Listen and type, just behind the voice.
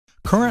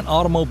Current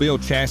automobile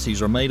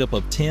chassis are made up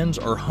of tens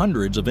or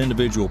hundreds of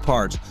individual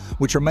parts,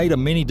 which are made of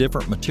many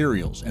different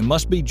materials and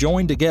must be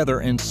joined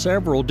together in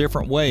several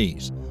different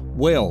ways: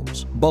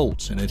 welds,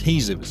 bolts, and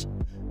adhesives.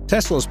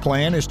 Tesla's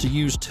plan is to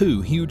use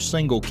two huge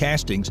single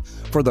castings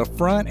for the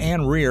front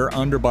and rear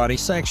underbody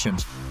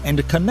sections and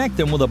to connect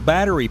them with a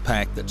battery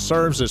pack that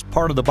serves as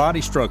part of the body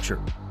structure.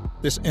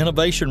 This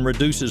innovation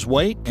reduces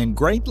weight and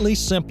greatly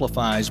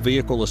simplifies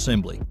vehicle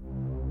assembly.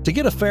 To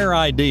get a fair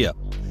idea,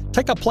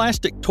 take a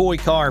plastic toy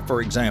car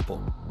for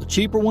example. The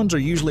cheaper ones are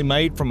usually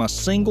made from a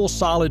single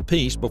solid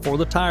piece before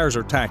the tires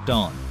are tacked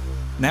on.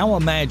 Now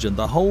imagine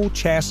the whole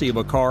chassis of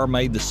a car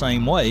made the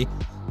same way,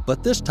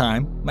 but this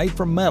time made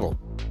from metal.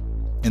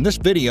 In this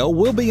video,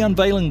 we'll be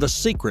unveiling the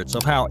secrets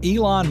of how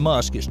Elon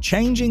Musk is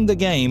changing the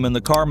game in the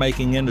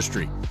car-making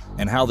industry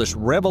and how this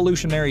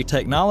revolutionary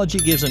technology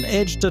gives an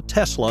edge to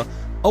Tesla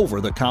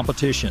over the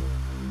competition.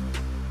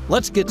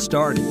 Let's get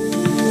started.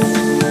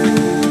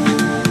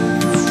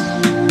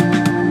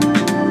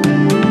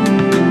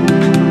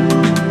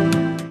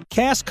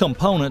 Cast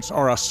components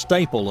are a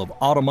staple of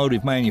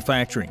automotive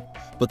manufacturing,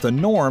 but the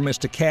norm is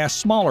to cast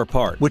smaller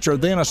parts, which are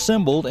then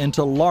assembled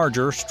into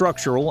larger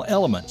structural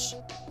elements.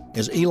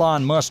 As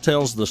Elon Musk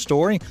tells the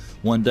story,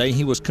 one day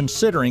he was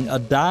considering a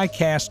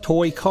die-cast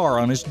toy car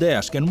on his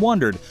desk and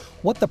wondered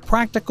what the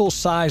practical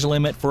size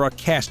limit for a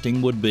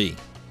casting would be.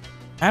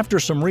 After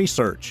some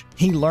research,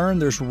 he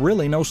learned there's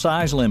really no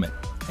size limit,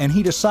 and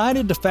he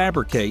decided to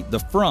fabricate the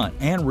front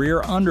and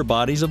rear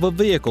underbodies of a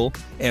vehicle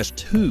as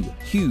two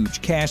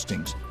huge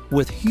castings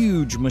with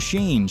huge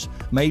machines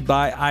made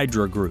by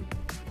IDRA Group.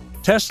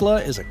 Tesla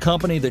is a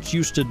company that's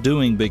used to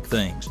doing big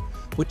things,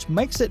 which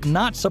makes it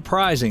not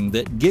surprising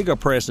that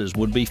Gigapresses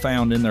would be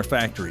found in their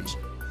factories.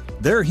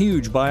 They're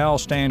huge by all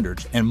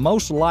standards and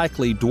most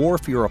likely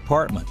dwarf your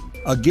apartment.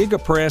 A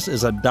Gigapress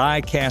is a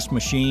die-cast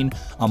machine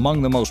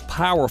among the most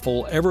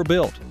powerful ever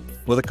built,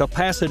 with a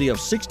capacity of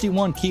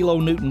 61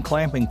 kilonewton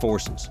clamping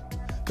forces.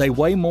 They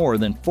weigh more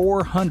than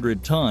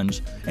 400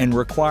 tons and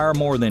require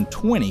more than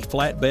 20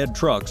 flatbed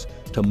trucks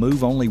to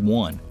move only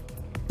one.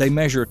 They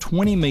measure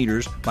 20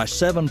 meters by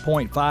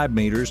 7.5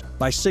 meters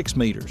by 6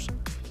 meters.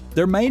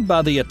 They're made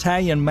by the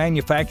Italian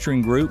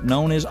manufacturing group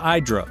known as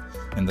IDRA,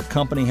 and the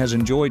company has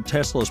enjoyed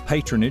Tesla's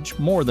patronage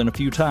more than a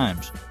few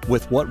times,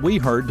 with what we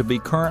heard to be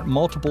current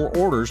multiple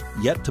orders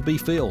yet to be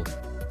filled.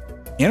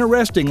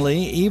 Interestingly,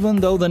 even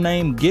though the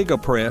name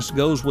Gigapress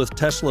goes with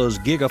Tesla's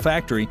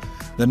Gigafactory,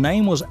 the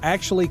name was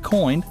actually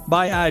coined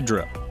by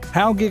IDRA.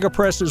 How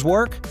Gigapresses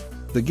work?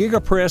 The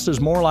Gigapress is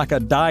more like a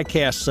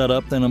die-cast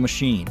setup than a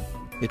machine.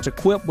 It's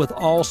equipped with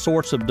all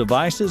sorts of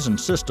devices and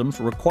systems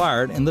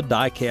required in the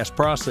die-cast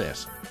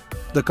process.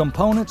 The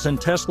components in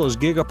Tesla's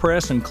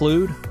Gigapress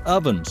include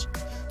ovens.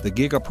 The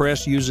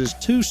Gigapress uses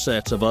two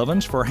sets of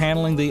ovens for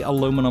handling the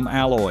aluminum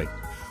alloy.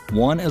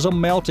 One is a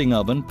melting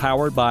oven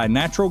powered by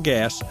natural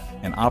gas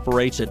and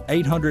operates at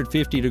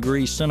 850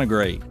 degrees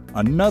centigrade.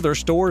 Another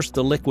stores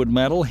the liquid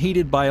metal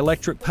heated by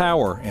electric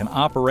power and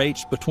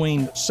operates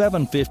between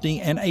 750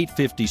 and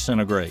 850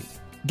 centigrade.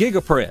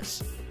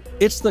 Gigapress.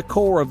 It's the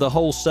core of the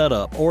whole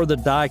setup, or the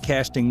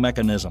die-casting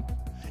mechanism.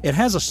 It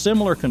has a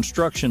similar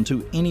construction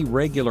to any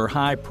regular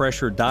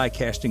high-pressure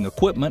die-casting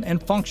equipment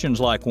and functions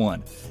like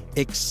one,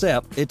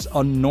 except it's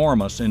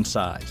enormous in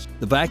size.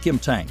 The vacuum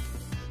tank.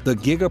 The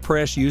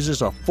Gigapress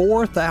uses a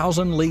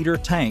 4,000-liter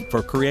tank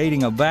for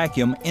creating a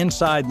vacuum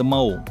inside the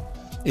mold.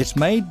 It's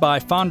made by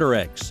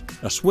Fonderex,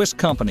 a Swiss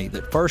company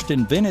that first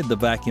invented the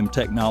vacuum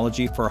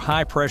technology for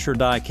high-pressure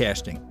die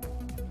casting.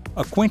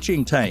 A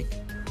quenching tank.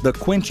 The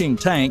quenching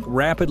tank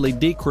rapidly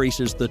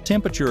decreases the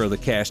temperature of the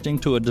casting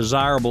to a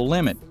desirable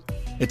limit.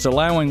 It's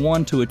allowing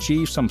one to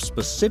achieve some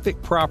specific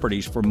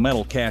properties for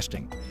metal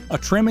casting. A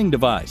trimming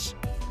device.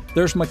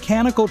 There's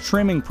mechanical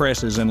trimming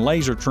presses and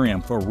laser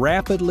trim for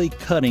rapidly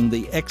cutting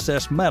the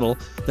excess metal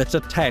that's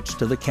attached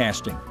to the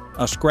casting.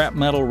 A scrap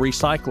metal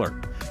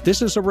recycler.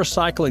 This is a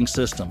recycling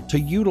system to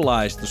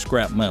utilize the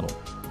scrap metal.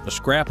 The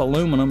scrap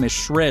aluminum is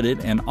shredded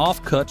and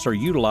offcuts are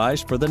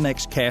utilized for the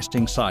next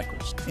casting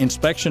cycles.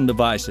 Inspection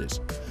devices.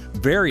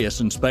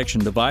 Various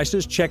inspection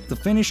devices check the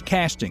finished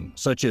casting,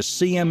 such as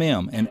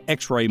CMM and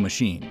X-ray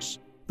machines.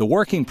 The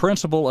working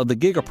principle of the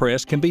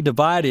Gigapress can be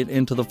divided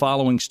into the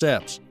following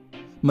steps.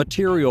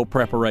 Material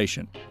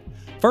preparation.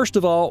 First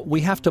of all,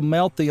 we have to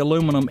melt the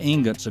aluminum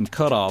ingots and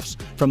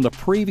cutoffs from the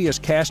previous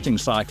casting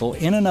cycle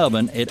in an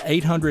oven at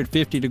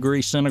 850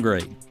 degrees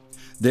centigrade.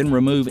 Then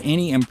remove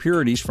any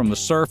impurities from the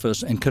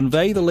surface and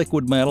convey the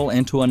liquid metal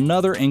into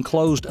another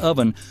enclosed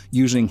oven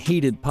using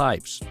heated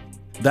pipes.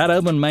 That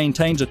oven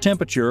maintains a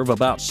temperature of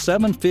about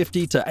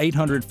 750 to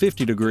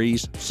 850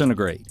 degrees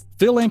centigrade.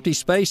 Fill empty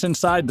space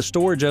inside the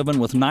storage oven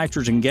with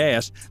nitrogen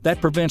gas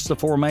that prevents the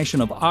formation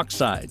of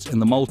oxides in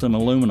the molten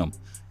aluminum.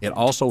 It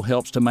also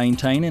helps to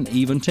maintain an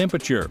even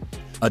temperature.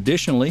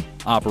 Additionally,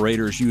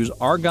 operators use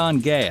argon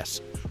gas,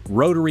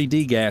 rotary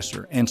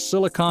degasser, and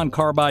silicon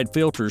carbide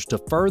filters to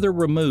further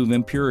remove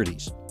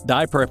impurities.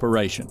 Die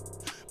preparation.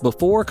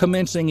 Before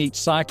commencing each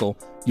cycle,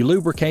 you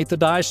lubricate the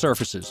die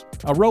surfaces.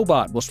 A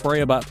robot will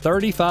spray about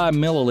 35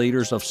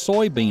 milliliters of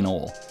soybean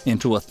oil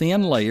into a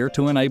thin layer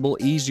to enable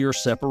easier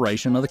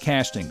separation of the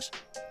castings.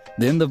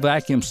 Then the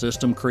vacuum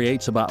system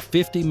creates about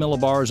 50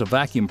 millibars of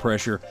vacuum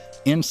pressure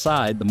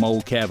inside the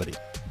mold cavity.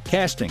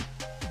 Casting.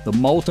 The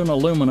molten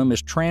aluminum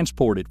is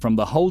transported from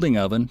the holding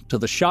oven to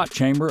the shot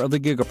chamber of the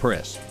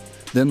Gigapress.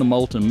 Then the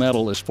molten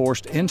metal is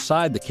forced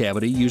inside the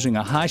cavity using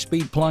a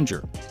high-speed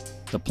plunger.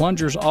 The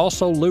plunger is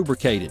also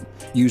lubricated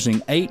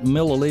using 8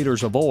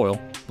 milliliters of oil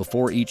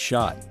before each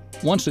shot.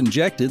 Once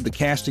injected, the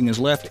casting is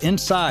left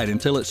inside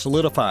until it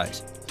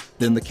solidifies.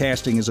 Then the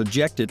casting is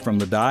ejected from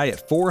the die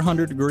at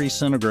 400 degrees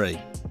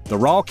centigrade. The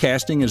raw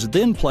casting is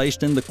then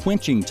placed in the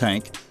quenching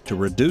tank to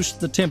reduce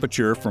the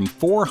temperature from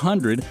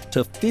 400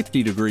 to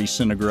 50 degrees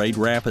centigrade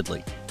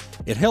rapidly.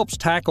 It helps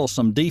tackle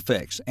some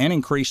defects and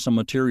increase some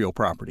material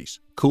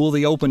properties. Cool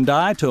the open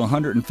die to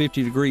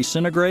 150 degrees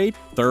centigrade,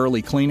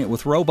 thoroughly clean it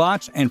with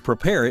robots, and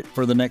prepare it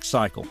for the next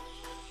cycle.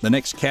 The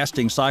next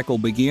casting cycle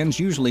begins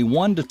usually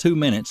 1 to 2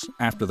 minutes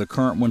after the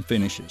current one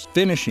finishes.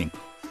 Finishing.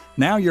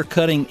 Now you're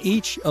cutting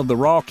each of the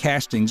raw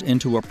castings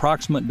into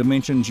approximate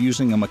dimensions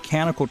using a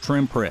mechanical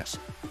trim press.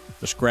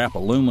 The scrap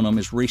aluminum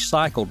is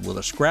recycled with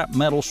a scrap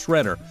metal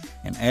shredder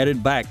and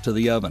added back to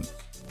the oven.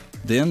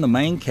 Then the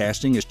main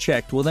casting is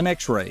checked with an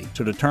X-ray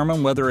to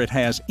determine whether it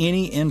has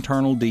any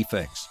internal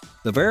defects.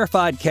 The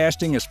verified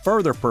casting is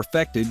further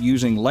perfected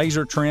using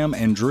laser trim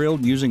and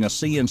drilled using a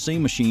CNC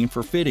machine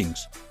for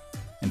fittings.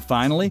 And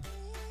finally,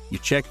 you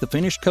check the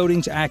finished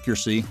coating's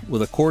accuracy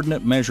with a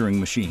coordinate measuring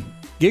machine.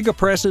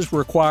 Gigapresses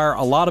require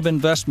a lot of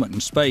investment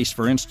in space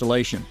for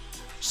installation,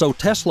 so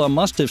Tesla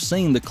must have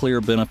seen the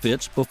clear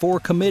benefits before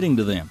committing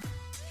to them.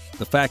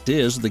 The fact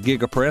is, the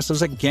Gigapress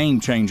is a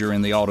game changer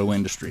in the auto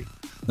industry.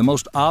 The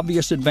most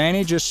obvious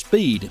advantage is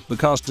speed,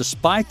 because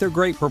despite their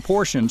great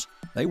proportions,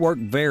 they work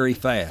very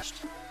fast.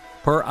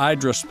 Per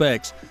IDRA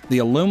specs, the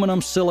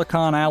aluminum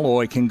silicon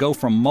alloy can go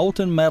from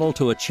molten metal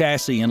to a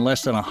chassis in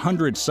less than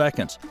 100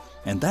 seconds,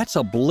 and that's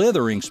a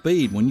blithering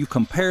speed when you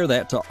compare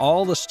that to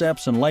all the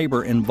steps and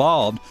labor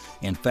involved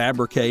in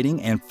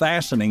fabricating and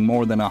fastening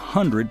more than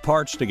 100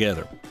 parts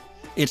together.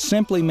 It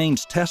simply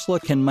means Tesla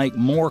can make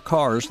more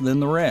cars than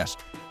the rest.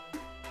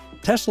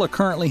 Tesla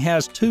currently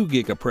has 2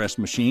 Gigapress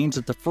machines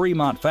at the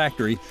Fremont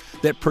factory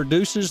that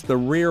produces the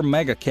rear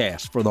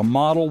megacast for the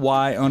Model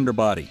Y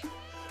underbody.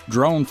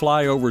 Drone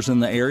flyovers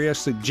in the area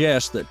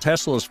suggest that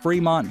Tesla's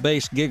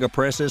Fremont-based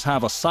Gigapresses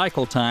have a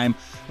cycle time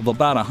of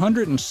about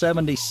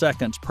 170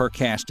 seconds per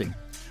casting,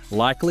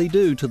 likely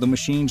due to the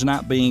machines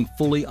not being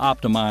fully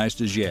optimized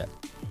as yet.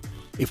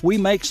 If we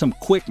make some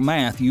quick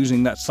math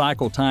using that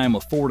cycle time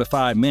of 4 to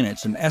 5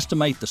 minutes and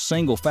estimate the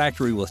single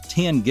factory with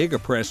 10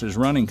 Gigapresses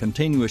running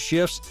continuous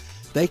shifts,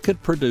 they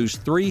could produce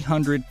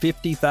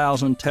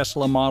 350,000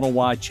 Tesla Model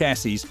Y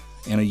chassis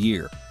in a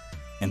year.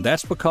 And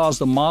that's because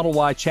the Model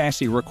Y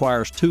chassis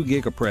requires 2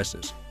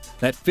 Gigapresses.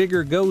 That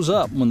figure goes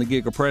up when the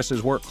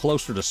Gigapresses work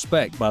closer to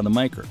spec by the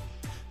maker.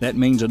 That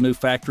means a new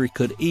factory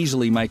could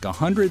easily make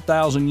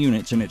 100,000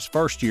 units in its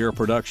first year of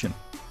production.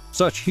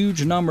 Such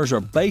huge numbers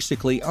are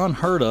basically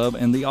unheard of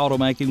in the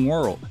automaking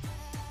world.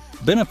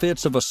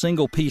 Benefits of a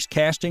single-piece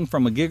casting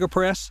from a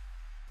Gigapress?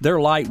 They're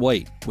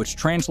lightweight, which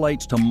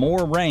translates to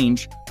more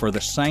range for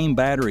the same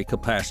battery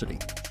capacity,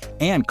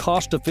 and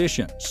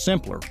cost-efficient,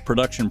 simpler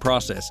production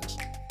processes.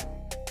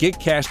 Gig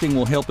casting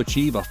will help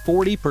achieve a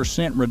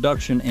 40%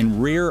 reduction in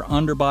rear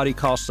underbody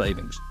cost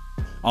savings.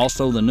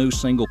 Also, the new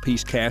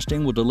single-piece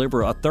casting will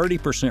deliver a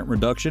 30%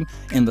 reduction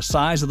in the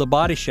size of the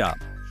body shop.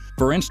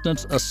 For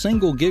instance, a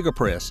single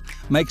Gigapress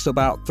makes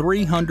about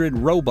 300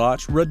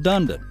 robots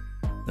redundant.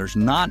 There's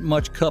not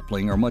much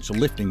coupling or much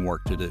lifting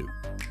work to do.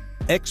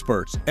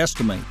 Experts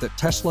estimate that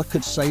Tesla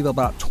could save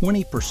about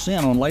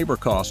 20% on labor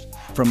costs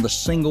from the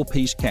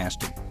single-piece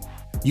casting.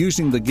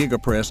 Using the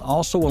Gigapress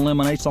also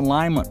eliminates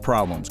alignment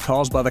problems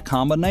caused by the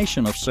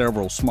combination of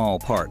several small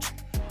parts,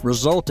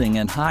 resulting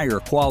in higher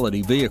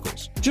quality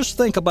vehicles. Just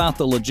think about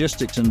the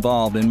logistics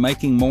involved in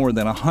making more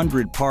than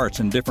 100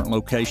 parts in different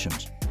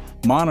locations,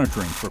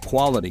 monitoring for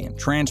quality and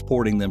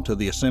transporting them to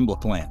the assembly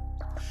plant.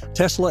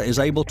 Tesla is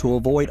able to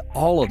avoid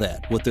all of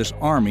that with this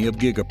army of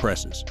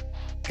Gigapresses.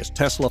 As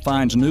Tesla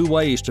finds new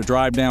ways to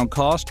drive down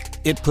cost,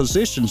 it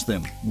positions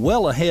them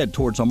well ahead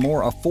towards a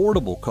more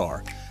affordable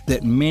car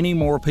that many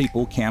more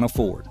people can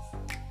afford.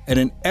 At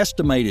an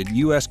estimated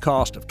U.S.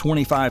 cost of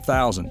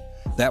 $25,000,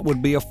 that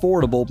would be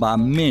affordable by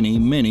many,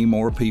 many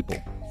more people.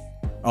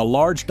 A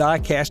large die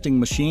casting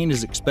machine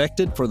is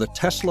expected for the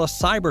Tesla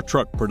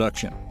Cybertruck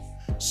production.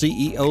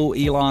 CEO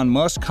Elon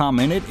Musk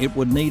commented it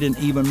would need an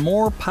even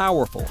more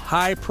powerful,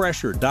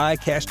 high-pressure die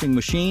casting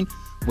machine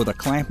with a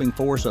clamping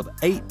force of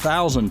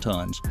 8,000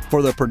 tons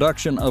for the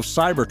production of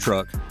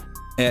Cybertruck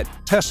at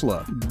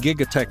Tesla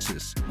Giga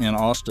Texas in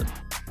Austin.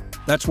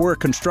 That's where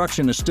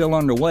construction is still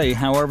underway.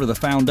 However, the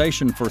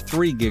foundation for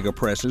 3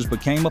 Gigapresses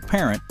became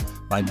apparent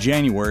by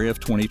January of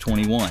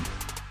 2021.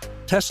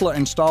 Tesla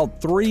installed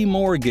 3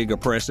 more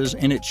Gigapresses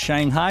in its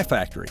Shanghai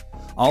factory,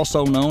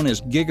 also known as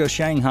Giga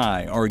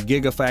Shanghai or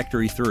Giga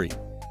Factory 3.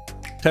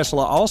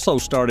 Tesla also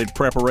started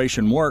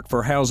preparation work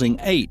for housing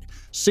 8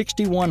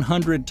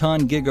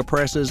 6,100-ton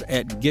Gigapresses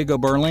at Giga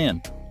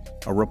Berlin.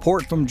 A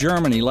report from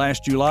Germany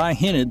last July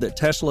hinted that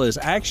Tesla is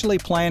actually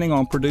planning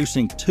on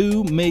producing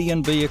 2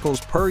 million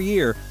vehicles per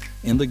year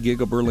in the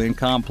Giga Berlin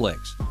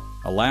complex,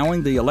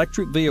 allowing the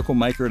electric vehicle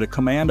maker to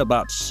command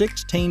about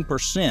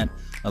 16%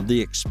 of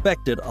the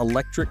expected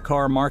electric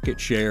car market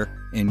share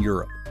in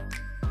Europe.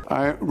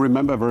 I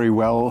remember very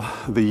well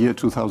the year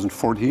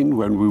 2014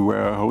 when we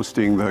were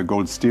hosting the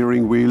Gold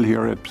Steering Wheel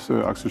here at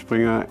Axel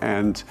Springer,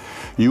 and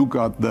you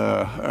got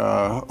the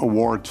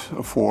award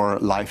for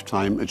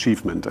Lifetime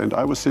Achievement. And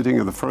I was sitting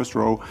in the first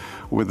row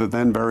with the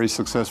then very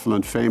successful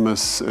and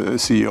famous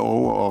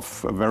CEO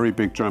of a very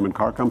big German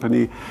car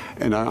company,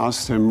 and I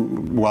asked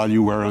him while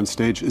you were on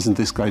stage, isn't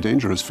this guy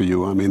dangerous for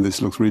you? I mean,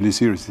 this looks really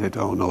serious. He said,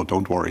 oh no,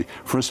 don't worry.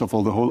 First of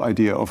all, the whole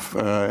idea of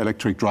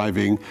electric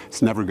driving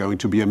is never going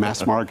to be a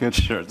mass market.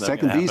 Sure.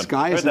 Second, these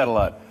guys, heard that a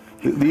lot.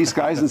 These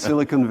guys in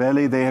Silicon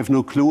Valley, they have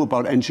no clue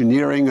about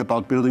engineering,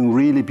 about building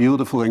really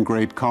beautiful and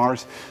great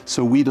cars,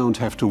 so we don't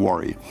have to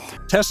worry.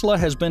 Tesla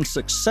has been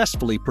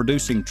successfully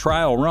producing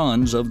trial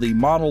runs of the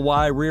Model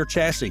Y rear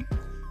chassis.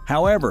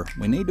 However,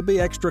 we need to be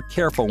extra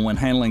careful when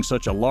handling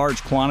such a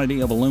large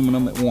quantity of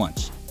aluminum at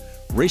once.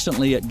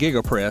 Recently at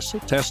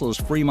Gigapress, Tesla's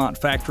Fremont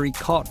factory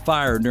caught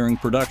fire during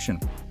production.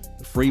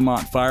 The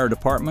Fremont Fire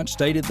Department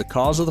stated the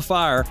cause of the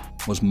fire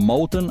was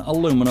molten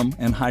aluminum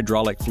and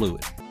hydraulic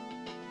fluid.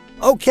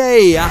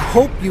 Okay, I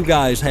hope you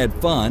guys had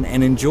fun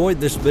and enjoyed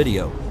this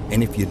video.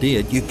 And if you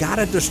did, you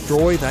gotta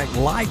destroy that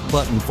like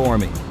button for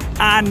me.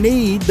 I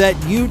need that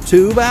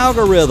YouTube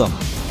algorithm.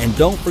 And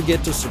don't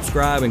forget to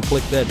subscribe and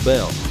click that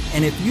bell.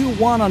 And if you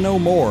wanna know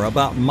more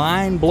about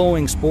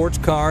mind-blowing sports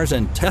cars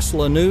and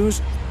Tesla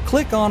news,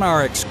 click on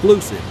our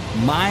exclusive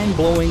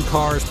Mind-Blowing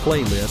Cars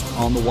playlist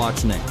on the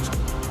Watch Next.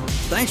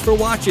 Thanks for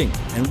watching,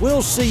 and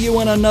we'll see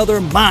you in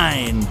another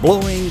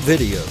mind-blowing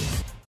video.